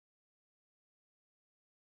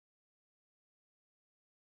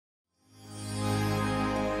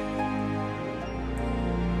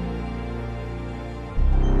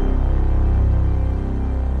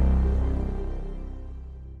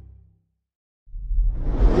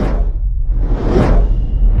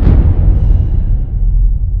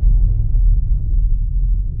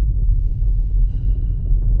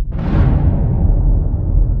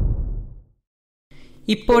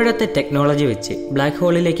ഇപ്പോഴത്തെ ടെക്നോളജി വെച്ച് ബ്ലാക്ക്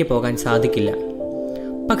ഹോളിലേക്ക് പോകാൻ സാധിക്കില്ല.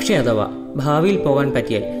 പക്ഷേ അഥവാ ഭാവിയിൽ പോകാൻ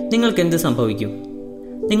പറ്റിയാൽ നിങ്ങൾക്ക് എന്ത് സംഭവിക്കും?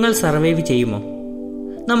 നിങ്ങൾ സർവൈവ് ചെയ്യുമോ?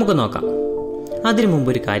 നമുക്ക് നോക്കാം. അതിനു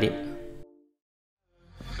മുമ്പൊരു കാര്യം.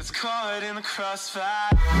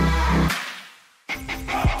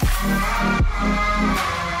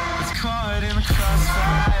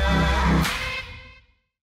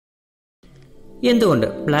 എന്തുകൊണ്ട്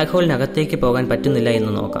ബ്ലാക്ക് ഹോളിനകത്തേക്ക് പോകാൻ പറ്റുന്നില്ല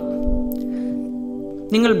എന്ന് നോക്കാം.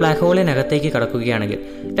 നിങ്ങൾ ബ്ലാക്ക് ഹോളിനകത്തേക്ക് കടക്കുകയാണെങ്കിൽ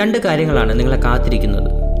 2 കാര്യങ്ങളാണ് നിങ്ങളെ കാത്തിരിക്കുന്നത്.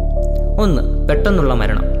 1. പെട്ടെന്നുള്ള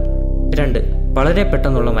മരണം. 2. വളരെ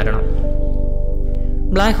പെട്ടെന്നുള്ള മരണം.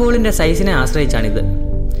 ബ്ലാക്ക് ഹോളിൻ്റെ സൈസിനെ ആശ്രയിച്ചാണിത്.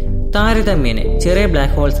 താരതമ്യേന ചെറിയ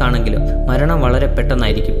ബ്ലാക്ക് ഹോൾസ് ആണെങ്കിലും മരണം വളരെ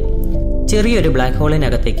പെട്ടെന്നായിരിക്കും. ചെറിയൊരു ബ്ലാക്ക്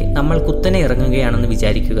ഹോളിനകത്തേക്ക് നമ്മൾ കുത്തനെ ഇറങ്ങുകയാണെന്ന്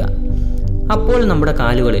വിചാരിക്കുക. അപ്പോൾ നമ്മുടെ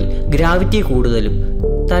കാലുകളിൽ ഗ്രാവിറ്റി കൂടുതലും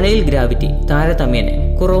തലയിൽ ഗ്രാവിറ്റി താരതമ്യേന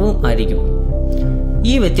കുറവും ആയിരിക്കും.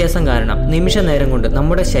 ഈ വ്യത്യാസം കാരണം നിമിഷ നേരം കൊണ്ട്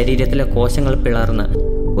നമ്മുടെ ശരീരത്തിലെ കോശങ്ങൾ പിളർന്ന്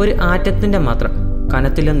ഒരു ആറ്റത്തിന്റെ മാത്രം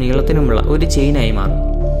കനത്തിലും നീളത്തിനുമുള്ള ഒരു ചെയിനായി മാറും.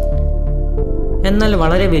 എന്നാൽ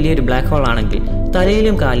വളരെ വലിയൊരു ബ്ലാക്ക് ഹോൾ ആണെങ്കിൽ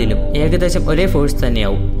തലയിലും കാലിലും ഏകദേശം ഒരേ ഫോഴ്സ്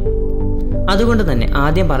തന്നെയാവും. അതുകൊണ്ട് തന്നെ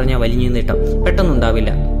ആദ്യം പറഞ്ഞ വലിഞ്ഞു നീട്ടം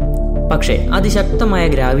പെട്ടെന്നുണ്ടാവില്ല. പക്ഷേ അതിശക്തമായ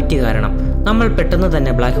ഗ്രാവിറ്റി കാരണം നമ്മൾ പെട്ടെന്ന്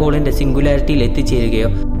തന്നെ ബ്ലാക്ക് ഹോളിന്റെ സിംഗുലാരിറ്റിയിൽ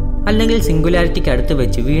എത്തിച്ചേരുകയോ അല്ലെങ്കിൽ സിംഗുലാരിറ്റിക്ക് അടുത്ത്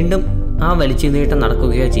വെച്ച് വീണ്ടും ആ വലിച്ചു നീട്ടം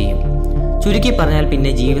നടക്കുകയോ ചെയ്യും. ചുരുക്കി പറഞ്ഞാൽ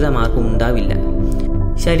പിന്നെ ജീവിതമാർക്കും ഉണ്ടാവില്ല.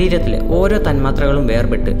 ശരീരത്തിലെ ഓരോ തന്മാത്രകളും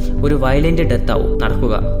വേർപെട്ട് ഒരു വയലന്റ് ഡെത്ത് ആവും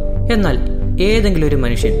നടക്കുക. എന്നാൽ ഏതെങ്കിലും ഒരു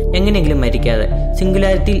മനുഷ്യൻ എങ്ങനെയെങ്കിലും മരിക്കാതെ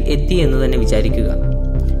സിംഗുലാരിറ്റിയിൽ എത്തി എന്ന് തന്നെ വിചാരിക്കുക.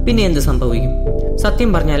 പിന്നെ എന്ത് സംഭവിക്കും? സത്യം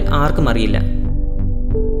പറഞ്ഞാൽ ആർക്കും അറിയില്ല.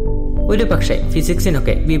 ഒരു പക്ഷേ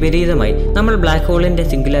ഫിസിക്സിനൊക്കെ വിപരീതമായി നമ്മൾ ബ്ലാക്ക് ഹോളിന്റെ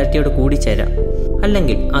സിംഗുലാരിറ്റിയോട് കൂടിച്ചേരാം.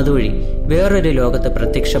 അല്ലെങ്കിൽ അതുവഴി വേറൊരു ലോകത്ത്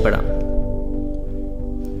പ്രത്യക്ഷപ്പെടാം.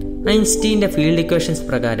 ഐൻസ്റ്റീന്റെ ഫീൽഡ് ഇക്വേഷൻസ്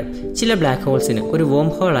പ്രകാരം ചില ബ്ലാക്ക് ഹോൾസിന് ഒരു വോം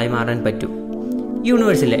ഹോളായി മാറാൻ പറ്റും.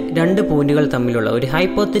 യൂണിവേഴ്സിലെ 2 പോയിന്റുകൾ തമ്മിലുള്ള ഒരു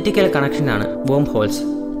ഹൈപ്പോത്തറ്റിക്കൽ കണക്ഷനാണ് വോം ഹോൾസ്.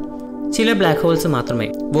 ചില ബ്ലാക്ക് ഹോൾസ് മാത്രമേ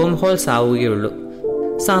വോം ഹോൾസ് ആവുകയുള്ളൂ.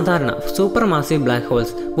 സാധാരണ super massive black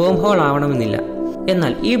holes warm whole ആവണമെന്നില്ല.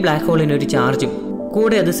 എന്നാൽ ഈ ബ്ലാക്ക് ഹോളിന് ഒരു ചാർജും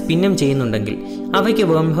കൂടെ അത് സ്പിന്നും ചെയ്യുന്നുണ്ടെങ്കിൽ അവയ്ക്ക്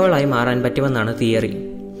വേം ഹോളായി മാറാൻ പറ്റുമെന്നാണ് തിയറി.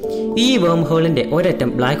 ഈ വേം ഹോളിന്റെ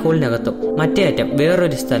ഒരറ്റം ബ്ലാക്ക് ഹോളിനകത്തും മറ്റേ അറ്റം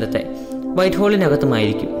വേറൊരു സ്ഥലത്തെ വൈറ്റ്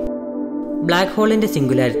ഹോളിനകത്തുമായിരിക്കും. ബ്ലാക്ക് ഹോളിന്റെ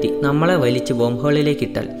സിംഗുലാരിറ്റി നമ്മളെ വലിച്ച് വേം ഹോളിലേക്ക്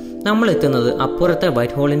ഇട്ടാൽ നമ്മൾ എത്തുന്നത് അപ്പുറത്തെ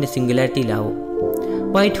വൈറ്റ് ഹോളിന്റെ സിംഗുലാരിറ്റിയിലാവും.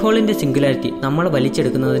 വൈറ്റ് ഹോളിന്റെ സിംഗുലാരിറ്റി നമ്മൾ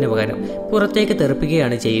വലിച്ചെടുക്കുന്നതിന് പകരം പുറത്തേക്ക്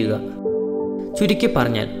തെറിപ്പിക്കുകയാണ് ചെയ്യുക. ചുരുക്കി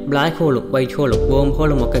പറഞ്ഞാൽ ബ്ലാക്ക് ഹോളും വൈറ്റ് ഹോളും വേം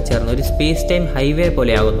ഹോളും ഒക്കെ ചേർന്ന് ഒരു സ്പേസ് ടൈം ഹൈവേ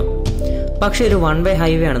പോലെയാകുന്നു. പക്ഷെ ഒരു 1 വേ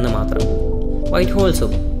ഹൈവേ ആണെന്ന് മാത്രം. വൈറ്റ്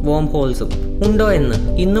ഹോൾസും വോം ഹോൾസും ഉണ്ടോ എന്ന്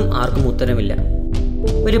ഇന്നും ആർക്കും ഉത്തരമില്ല.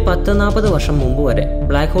 ഒരു 10-40 വർഷം മുമ്പ് വരെ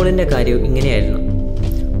ബ്ലാക്ക് ഹോളിന്റെ കാര്യവും ഇങ്ങനെയായിരുന്നു.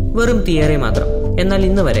 വെറും തിയറി മാത്രം. എന്നാൽ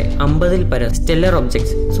ഇന്ന് വരെ 50-ൽ പരം Stellar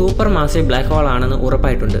objects super massive black hole ആണെന്ന്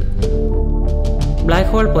ഉറപ്പായിട്ടുണ്ട്. ബ്ലാക്ക്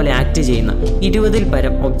ഹോൾ പോലെ ആക്ട് ചെയ്യുന്ന 20-ൽ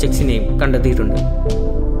പരം ഒബ്ജക്ട്സിനെയും കണ്ടെത്തിയിട്ടുണ്ട്.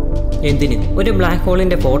 എന്തിന്? ഒരു ബ്ലാക്ക്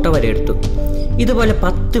ഹോളിന്റെ ഫോട്ടോ വരെ എടുത്തു. ഇതുപോലെ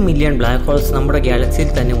 10 മില്യൺ ബ്ലാക്ക് ഹോൾസ് നമ്മുടെ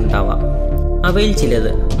ഗാലക്സിയിൽ തന്നെ ഉണ്ടാവാം. അവയിൽ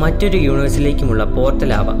ചിലത് മറ്റൊരു യൂണിവേഴ്സിലേക്കുമുള്ള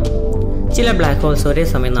പോർട്ടലാവാം. ചില ബ്ലാക്ക് ഹോൾസ് ഒരേ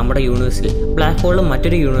സമയം നമ്മുടെ യൂണിവേഴ്സിൽ ബ്ലാക്ക് ഹോളും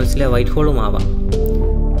മറ്റൊരു യൂണിവേഴ്സിലെ വൈറ്റ് ഹോളും ആവാം.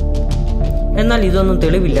 എന്നാൽ ഇതൊന്നും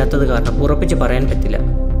തെളിവില്ലാത്തത് കാരണം ഉറപ്പിച്ച് പറയാൻ പറ്റില്ല.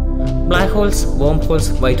 Black holes, warm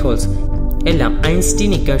holes, white holes എല്ലാം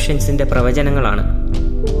ഐൻസ്റ്റീൻ ഇക്വേഷൻസിന്റെ പ്രവചനങ്ങളാണ്.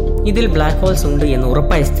 ഇതിൽ ബ്ലാക്ക് ഹോൾസ് ഉണ്ട് എന്ന്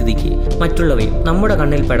ഉറപ്പായ സ്ഥിതിക്ക് മറ്റുള്ളവയും നമ്മുടെ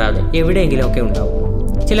കണ്ണിൽ പെടാതെ എവിടെയെങ്കിലുമൊക്കെ ഉണ്ടാവും.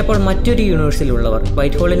 ചിലപ്പോൾ മറ്റൊരു യൂണിവേഴ്സിലുള്ളവർ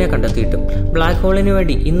വൈറ്റ് ഹോളിനെ കണ്ടെത്തിയിട്ടും ബ്ലാക്ക് ഹോളിന്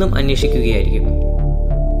വേണ്ടി ഇന്നും അന്വേഷിക്കുകയായിരിക്കും.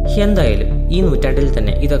 എന്തായാലും ഈ നൂറ്റാണ്ടിൽ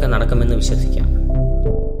തന്നെ ഇതൊക്കെ നടക്കുമെന്ന് വിശ്വസിക്കാം.